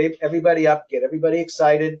 get everybody up, get everybody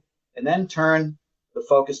excited, and then turn the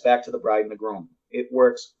focus back to the bride and the groom. It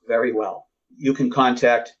works very well. You can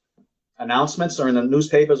contact announcements or in the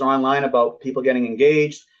newspapers or online about people getting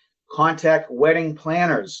engaged. Contact wedding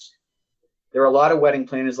planners. There are a lot of wedding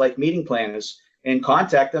planners like meeting planners, and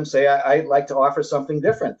contact them. Say, I'd like to offer something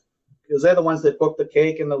different, because they're the ones that book the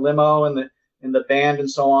cake and the limo and the band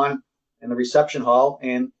and so on, and the reception hall.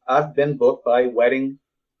 And I've been booked by wedding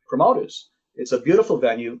promoters. It's a beautiful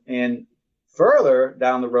venue. And further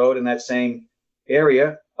down the road in that same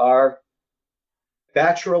area are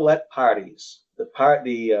bachelorette parties, the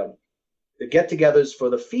get-togethers for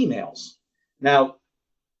the females. Now,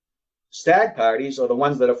 stag parties are the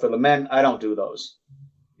ones that are for the men. I don't do those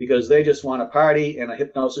because they just want a party, and a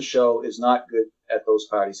hypnosis show is not good at those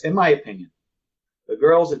parties, in my opinion. The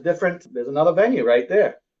girls are different. There's another venue right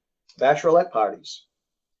there, bachelorette parties.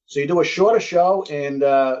 So you do a shorter show, and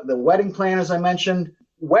the wedding planners I mentioned,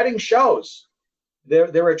 wedding shows.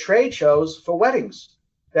 There are trade shows for weddings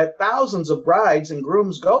that thousands of brides and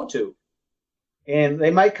grooms go to. And they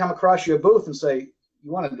might come across your booth and say,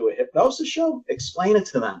 you want to do a hypnosis show? Explain it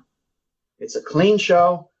to them. It's a clean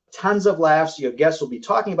show, tons of laughs. Your guests will be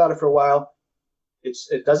talking about it for a while.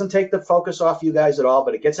 It doesn't take the focus off you guys at all,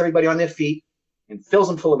 but it gets everybody on their feet and fills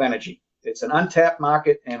them full of energy. It's an untapped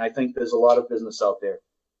market, and I think there's a lot of business out there.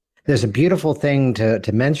 There's a beautiful thing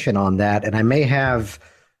to mention on that, and I may have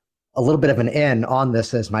a little bit of an in on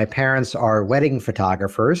this, as my parents are wedding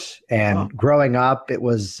photographers, and growing up, it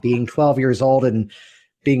was being 12 years old and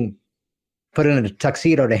being put in a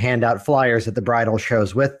tuxedo to hand out flyers at the bridal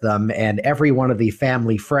shows with them, and every one of the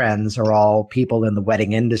family friends are all people in the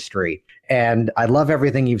wedding industry. And I love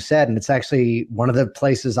everything you've said. And it's actually one of the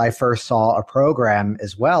places I first saw a program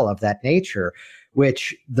as well of that nature,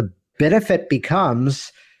 which the benefit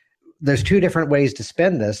becomes there's two different ways to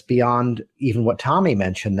spin this beyond even what Tommy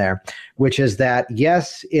mentioned there, which is that,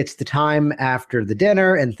 yes, it's the time after the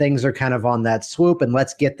dinner and things are kind of on that swoop and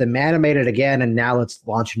let's get them animated again. And now let's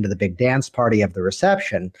launch into the big dance party of the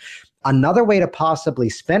reception. Another way to possibly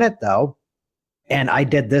spin it, though, and I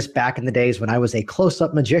did this back in the days when I was a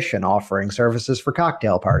close-up magician offering services for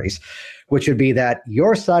cocktail parties, which would be that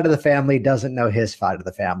your side of the family doesn't know his side of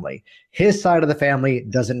the family. His side of the family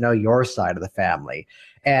doesn't know your side of the family.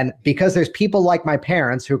 And because there's people like my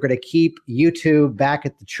parents who are going to keep you two back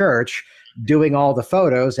at the church doing all the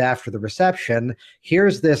photos after the reception,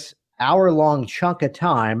 here's this hour-long chunk of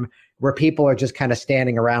time where people are just kind of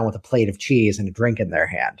standing around with a plate of cheese and a drink in their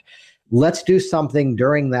hand. Let's do something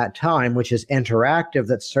during that time, which is interactive,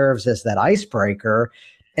 that serves as that icebreaker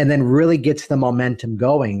and then really gets the momentum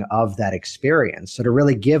going of that experience. So to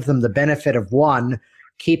really give them the benefit of, one,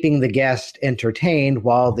 keeping the guest entertained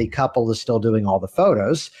while the couple is still doing all the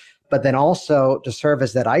photos, but then also to serve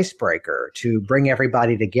as that icebreaker to bring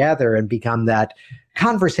everybody together and become that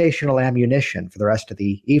conversational ammunition for the rest of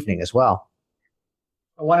the evening as well.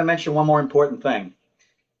 I want to mention one more important thing.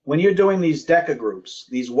 When you're doing these DECA groups,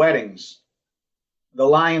 these weddings, the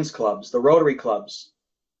Lions clubs, the Rotary clubs,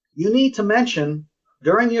 you need to mention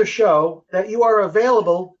during your show that you are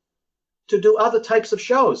available to do other types of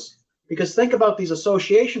shows. Because think about these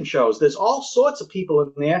association shows. There's all sorts of people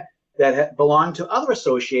in there that belong to other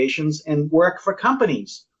associations and work for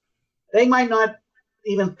companies. They might not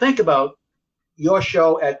even think about your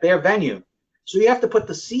show at their venue. So you have to put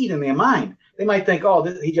the seed in their mind. They might think, oh,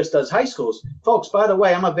 he just does high schools. Folks, by the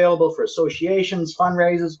way, I'm available for associations,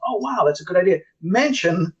 fundraisers. Oh, wow, that's a good idea.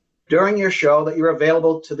 Mention during your show that you're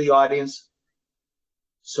available to the audience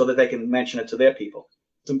so that they can mention it to their people.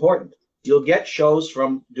 It's important. You'll get shows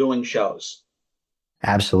from doing shows.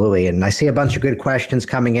 Absolutely. And I see a bunch of good questions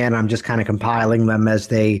coming in. I'm just kind of compiling them as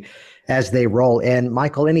they roll in.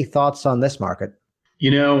 Michael, any thoughts on this market?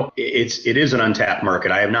 You know, it is an untapped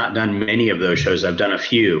market. I have not done many of those shows. I've done a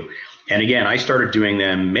few. And again, I started doing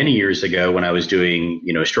them many years ago when I was doing,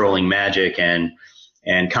 strolling magic and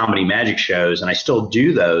comedy magic shows, and I still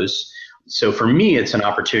do those. So for me, it's an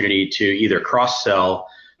opportunity to either cross-sell,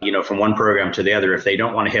 from one program to the other. If they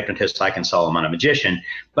don't want a hypnotist, I can sell them on a magician.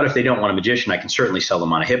 But if they don't want a magician, I can certainly sell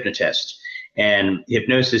them on a hypnotist. And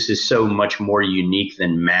hypnosis is so much more unique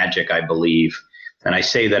than magic, I believe. And I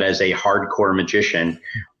say that as a hardcore magician.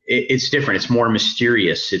 It's different. It's more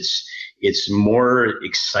mysterious. It's more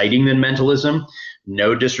exciting than mentalism.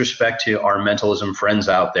 No disrespect to our mentalism friends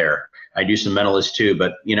out there. I do some mentalist too,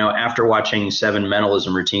 but after watching 7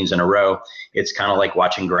 mentalism routines in a row, it's kind of like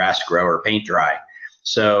watching grass grow or paint dry.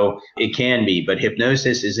 So it can be, but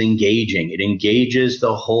hypnosis is engaging. It engages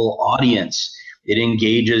the whole audience. It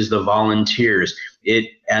engages the volunteers. It,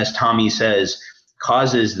 as Tommy says,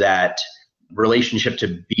 causes that relationship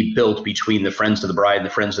to be built between the friends of the bride and the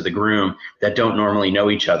friends of the groom that don't normally know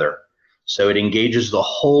each other. So it engages the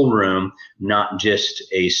whole room, not just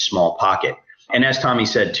a small pocket. And as Tommy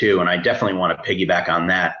said too, and I definitely want to piggyback on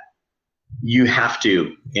that, you have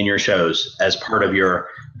to, in your shows, as part of your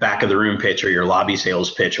back of the room pitch or your lobby sales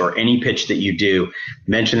pitch or any pitch that you do,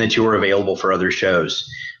 mention that you are available for other shows.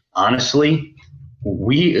 Honestly,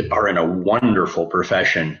 we are in a wonderful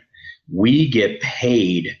profession. We get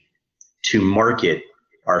paid to market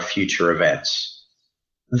our future events.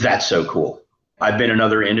 That's so cool. I've been in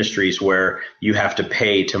other industries where you have to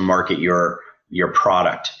pay to market your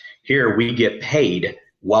product. Here, we get paid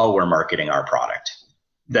while we're marketing our product.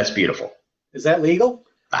 That's beautiful. Is that legal?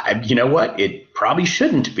 You know what? It probably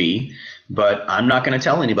shouldn't be, but I'm not going to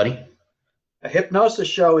tell anybody. A hypnosis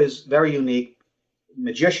show is very unique.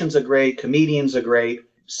 Magicians are great. Comedians are great.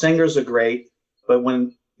 Singers are great. But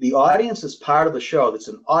when the audience is part of the show, that's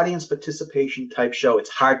an audience participation type show, it's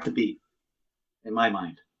hard to beat, in my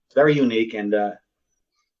mind. It's very unique, and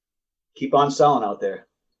keep on selling out there.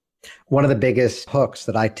 One of the biggest hooks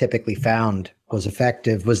that I typically found was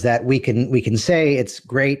effective was that we can say it's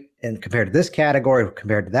great and compared to this category,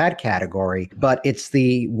 compared to that category, but it's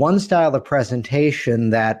the one style of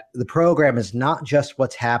presentation that the program is not just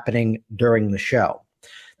what's happening during the show.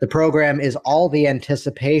 The program is all the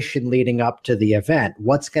anticipation leading up to the event.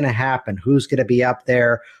 What's going to happen? Who's going to be up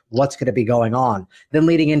there? What's going to be going on? Then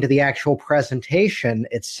leading into the actual presentation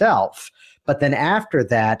itself. But then after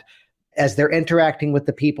that, as they're interacting with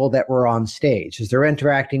the people that were on stage, as they're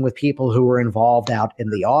interacting with people who were involved out in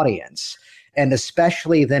the audience, and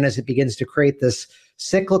especially then as it begins to create this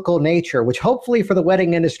cyclical nature, which hopefully for the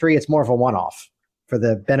wedding industry, it's more of a one-off. for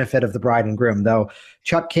the benefit of the bride and groom, though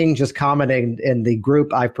Chuck King just commented in the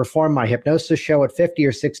group, I've performed my hypnosis show at 50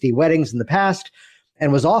 or 60 weddings in the past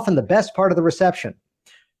and was often the best part of the reception.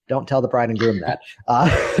 Don't tell the bride and groom that.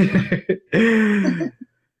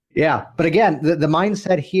 Yeah. But again, the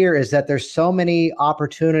mindset here is that there's so many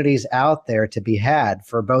opportunities out there to be had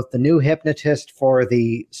for both the new hypnotist, for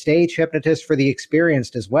the stage hypnotist, for the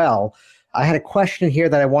experienced as well. I had a question here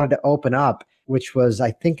that I wanted to open up, which was,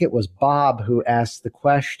 I think it was Bob who asked the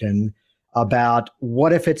question about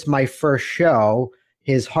what if it's my first show?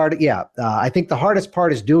 I think the hardest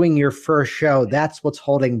part is doing your first show. That's what's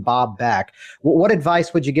holding Bob back. What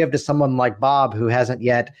advice would you give to someone like Bob who hasn't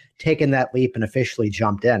yet taken that leap and officially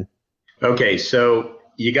jumped in? Okay, so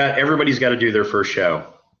everybody's got to do their first show.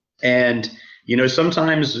 And,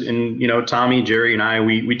 sometimes, Tommy, Jerry, and I,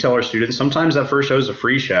 we tell our students, sometimes that first show is a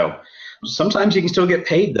free show. Sometimes you can still get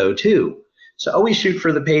paid, though, too. So always shoot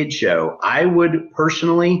for the paid show. I would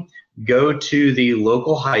personally go to the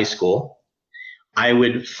local high school. I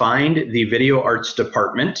would find the video arts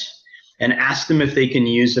department and ask them if they can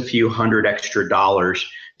use a few $100 extra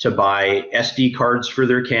to buy SD cards for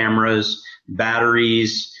their cameras,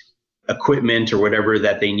 batteries, equipment, or whatever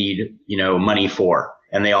that they need, money for.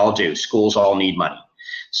 And they all do. Schools all need money.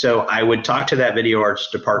 So I would talk to that video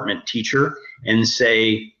arts department teacher and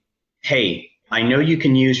say, hey, I know you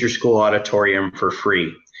can use your school auditorium for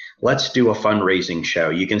free. Let's do a fundraising show.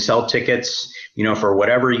 You can sell tickets, for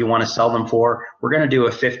whatever you want to sell them for. We're going to do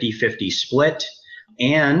a 50-50 split.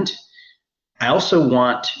 And I also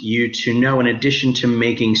want you to know, in addition to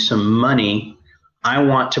making some money, I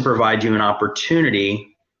want to provide you an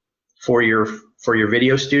opportunity for your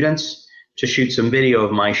video students to shoot some video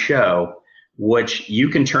of my show, which you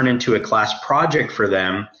can turn into a class project for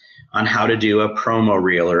them on how to do a promo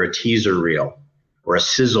reel or a teaser reel or a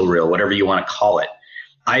sizzle reel, whatever you want to call it.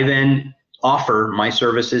 I then offer my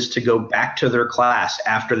services to go back to their class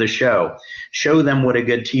after the show, show them what a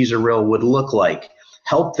good teaser reel would look like,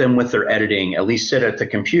 help them with their editing, at least sit at the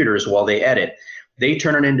computers while they edit. They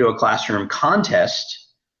turn it into a classroom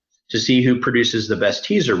contest to see who produces the best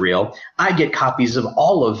teaser reel. I get copies of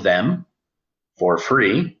all of them for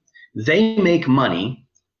free. They make money.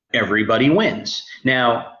 Everybody wins.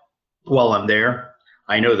 Now, while I'm there,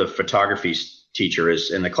 I know the photography teacher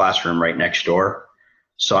is in the classroom right next door.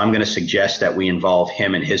 So I'm going to suggest that we involve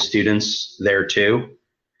him and his students there too.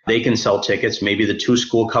 They can sell tickets, maybe the two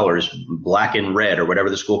school colors, black and red, or whatever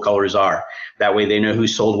the school colors are. That way they know who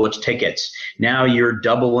sold which tickets. Now you're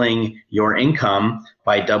doubling your income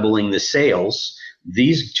by doubling the sales.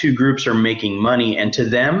 These two groups are making money, and to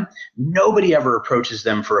them, nobody ever approaches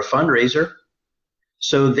them for a fundraiser.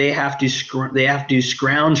 So they have to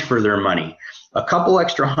scrounge for their money. A couple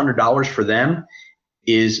extra $100 for them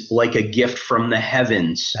is like a gift from the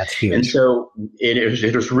heavens. That's huge. And so it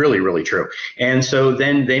is really, really true. And so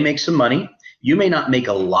then they make some money. You may not make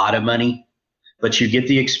a lot of money, but you get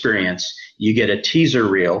the experience. You get a teaser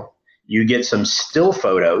reel. You get some still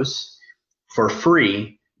photos for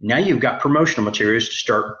free. Now you've got promotional materials to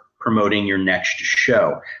start promoting your next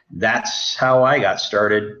show. That's how I got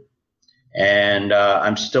started. And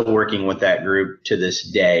I'm still working with that group to this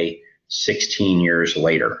day, 16 years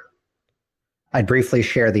later. I'd briefly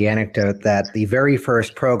share the anecdote that the very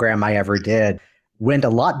first program I ever did went a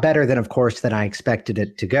lot better than I expected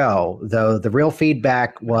it to go, though the real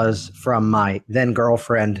feedback was from my then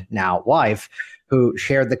girlfriend, now wife, who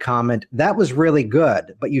shared the comment, that was really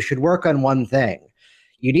good, but you should work on one thing.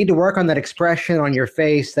 You need to work on that expression on your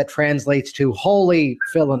face that translates to holy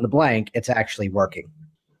fill in the blank. It's actually working.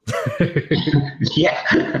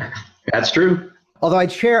 Yeah, that's true. Although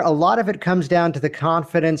I'd share a lot of it comes down to the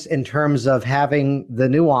confidence in terms of having the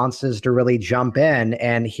nuances to really jump in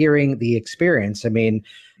and hearing the experience. I mean,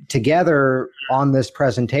 together on this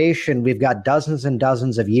presentation, we've got dozens and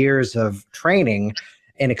dozens of years of training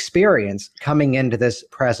and experience coming into this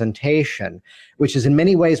presentation, which is in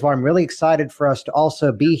many ways why I'm really excited for us to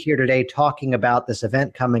also be here today talking about this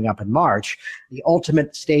event coming up in March, the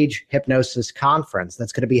Ultimate Stage Hypnosis Conference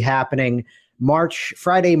that's going to be happening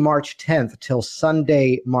Friday, March 10th till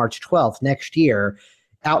Sunday, March 12th next year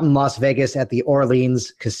out in Las Vegas at the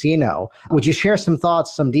Orleans Casino. Would you share some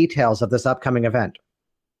thoughts, some details of this upcoming event?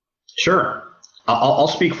 Sure. I'll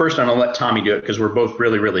speak first and I'll let Tommy do it because we're both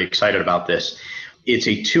really, really excited about this. It's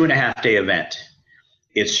a 2.5-day event.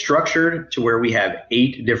 It's structured to where we have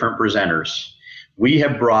 8 different presenters. We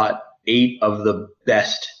have brought 8 of the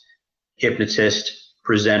best hypnotists,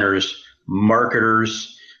 presenters,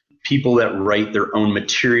 marketers, people that write their own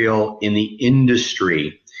material in the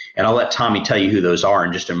industry. And I'll let Tommy tell you who those are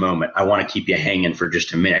in just a moment. I want to keep you hanging for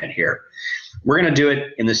just a minute here. We're going to do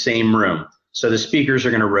it in the same room. So the speakers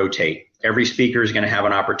are going to rotate. Every speaker is going to have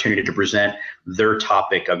an opportunity to present their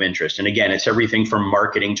topic of interest. And again, it's everything from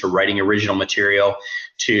marketing to writing original material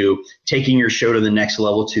to taking your show to the next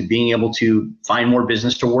level to being able to find more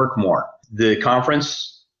business to work more. The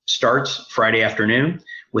conference starts Friday afternoon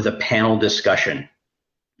with a panel discussion.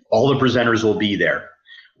 All the presenters will be there.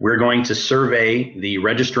 We're going to survey the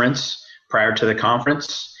registrants prior to the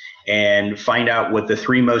conference and find out what the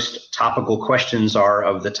 3 most topical questions are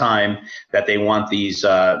of the time that they want these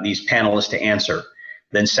panelists to answer.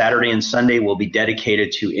 Then Saturday and Sunday will be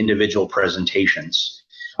dedicated to individual presentations.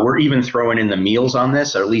 We're even throwing in the meals on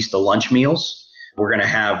this, or at least the lunch meals. We're going to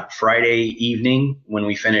have Friday evening when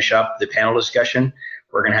we finish up the panel discussion.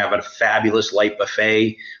 We're going to have a fabulous light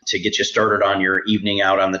buffet to get you started on your evening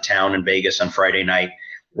out on the town in Vegas on Friday night.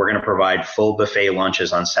 We're going to provide full buffet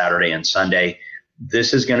lunches on Saturday and Sunday.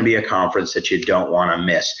 This is going to be a conference that you don't want to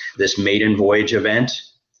miss. This maiden voyage event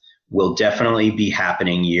will definitely be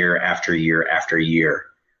happening year after year after year.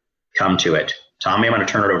 Come to it. Tommy, I'm going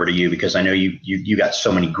to turn it over to you because I know you got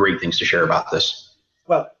so many great things to share about this.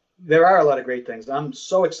 Well, there are a lot of great things. I'm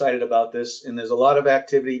so excited about this, and there's a lot of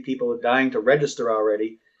activity. People are dying to register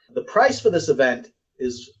already. The price for this event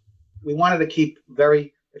is, we wanted to keep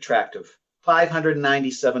very attractive.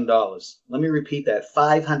 $597. Let me repeat that,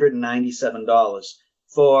 $597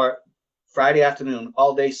 for Friday afternoon,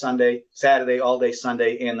 all day Sunday, Saturday, all day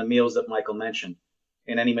Sunday, and the meals that Michael mentioned,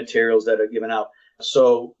 and any materials that are given out.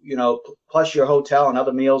 So, plus your hotel and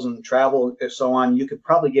other meals and travel and so on, you could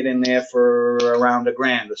probably get in there for around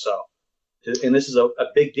 $1,000 or so. And this is a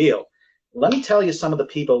big deal. Let me tell you some of the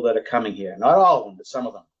people that are coming here. Not all of them, but some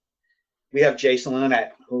of them. We have Jason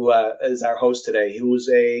Lynette, who is our host today, who is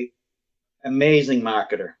a amazing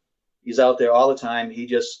marketer. He's out there all the time. He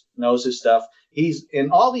just knows his stuff.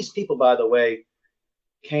 And all these people, by the way,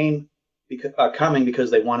 are coming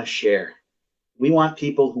because they want to share. We want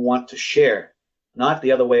people who want to share, not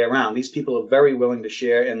the other way around. These people are very willing to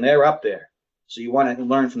share, and they're up there. So you want to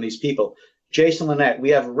learn from these people. Jason Lynette. We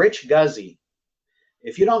have Rich Guzzi.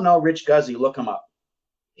 If you don't know Rich Guzzi, look him up.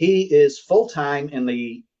 He is full-time in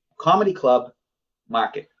the comedy club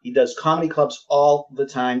market. He does comedy clubs all the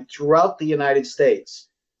time throughout the United States.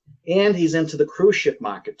 And he's into the cruise ship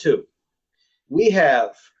market too. We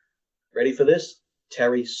have, ready for this,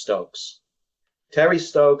 Terry Stokes. Terry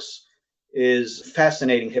Stokes is a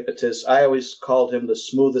fascinating hypnotist. I always called him the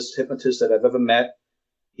smoothest hypnotist that I've ever met.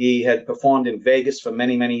 He had performed in Vegas for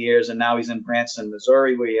many, many years, and now he's in Branson,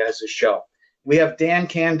 Missouri, where he has his show. We have Dan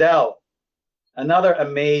Candell, another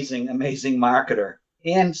amazing, amazing marketer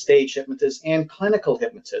and stage hypnotist and clinical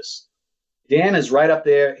hypnotist. Dan is right up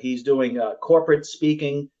there. He's doing corporate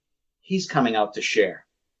speaking. He's coming out to share.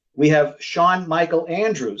 We have Sean Michael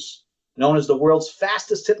Andrews, known as the world's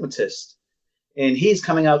fastest hypnotist. And he's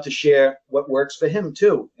coming out to share what works for him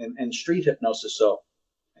too, and street hypnosis. So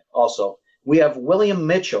also, we have William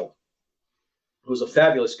Mitchell, who's a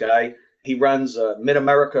fabulous guy. He runs a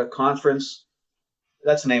Mid-America conference.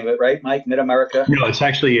 That's the name of it, right, Mike? Mid-America? No, it's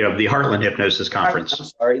actually the Heartland Hypnosis Conference. I'm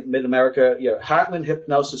sorry, Mid-America. Yeah, Heartland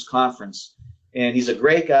Hypnosis Conference. And he's a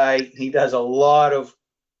great guy. He does a lot of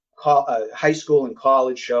high school and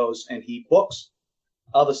college shows, and he books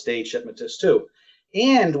other stage hypnotists too.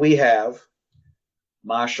 And we have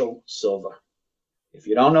Marshall Silva. If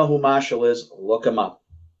you don't know who Marshall is, look him up.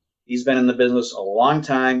 He's been in the business a long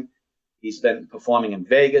time. He's been performing in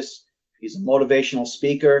Vegas. He's a motivational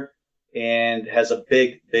speaker and has a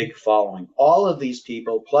big, big following. All of these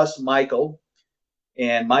people, plus Michael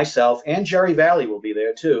and myself, and Jerry Valley will be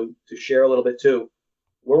there too, to share a little bit too.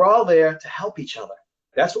 We're all there to help each other.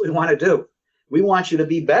 That's what we want to do. We want you to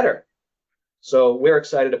be better. So we're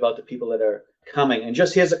excited about the people that are coming. And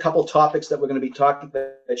just here's a couple topics that we're going to be talking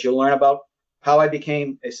about that you'll learn about. How I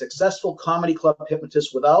became a successful comedy club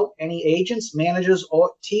hypnotist without any agents, managers,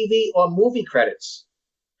 or TV or movie credits.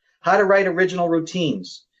 How to write original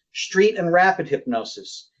routines. Street and rapid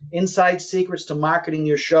hypnosis. Inside secrets to marketing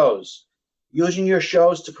your shows. Using your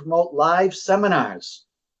shows to promote live seminars.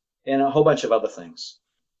 And a whole bunch of other things.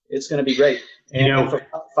 It's going to be great. And for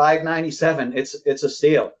 $597, it's a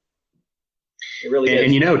steal. It really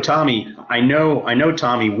is. And Tommy, I know,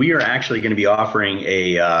 Tommy, we are actually going to be offering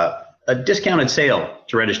a discounted sale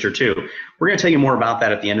to register too. We're going to tell you more about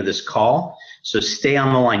that at the end of this call. So stay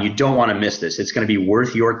on the line. You don't want to miss this. It's going to be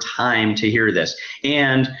worth your time to hear this.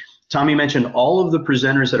 And Tommy mentioned all of the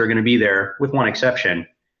presenters that are going to be there, with one exception.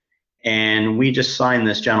 And we just signed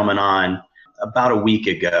this gentleman on about a week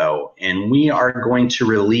ago, and we are going to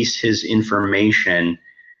release his information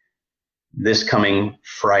this coming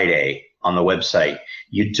Friday on the website.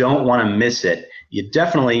 You don't want to miss it. You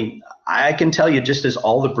definitely, I can tell you, just as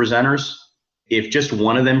all the presenters if just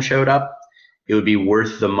one of them showed up, it would be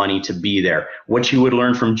worth the money to be there. What you would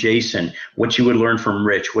learn from Jason, what you would learn from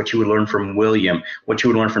Rich, what you would learn from William, what you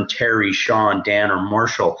would learn from Terry, Sean, Dan, or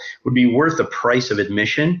Marshall would be worth the price of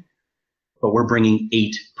admission, but we're bringing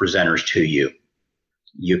 8 presenters to you.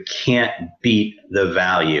 You can't beat the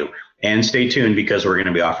value. And stay tuned because we're going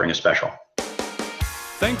to be offering a special.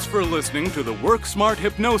 Thanks for listening to the Work Smart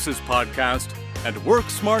Hypnosis podcast at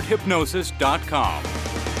WorkSmartHypnosis.com.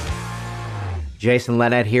 Jason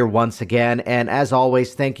Linett here once again, and as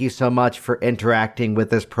always, thank you so much for interacting with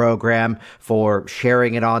this program, for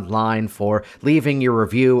sharing it online, for leaving your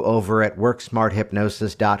review over at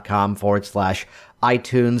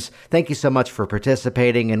WorkSmartHypnosis.com/iTunes. Thank you so much for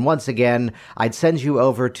participating. And once again, I'd send you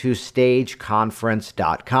over to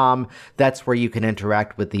stageconference.com. That's where you can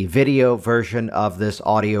interact with the video version of this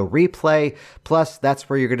audio replay. Plus, that's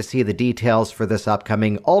where you're going to see the details for this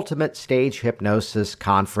upcoming Ultimate Stage Hypnosis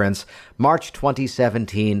Conference, March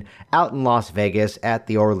 2017, out in Las Vegas at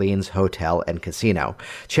the Orleans Hotel and Casino.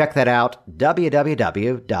 Check that out,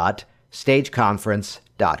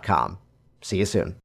 www.stageconference.com. See you soon.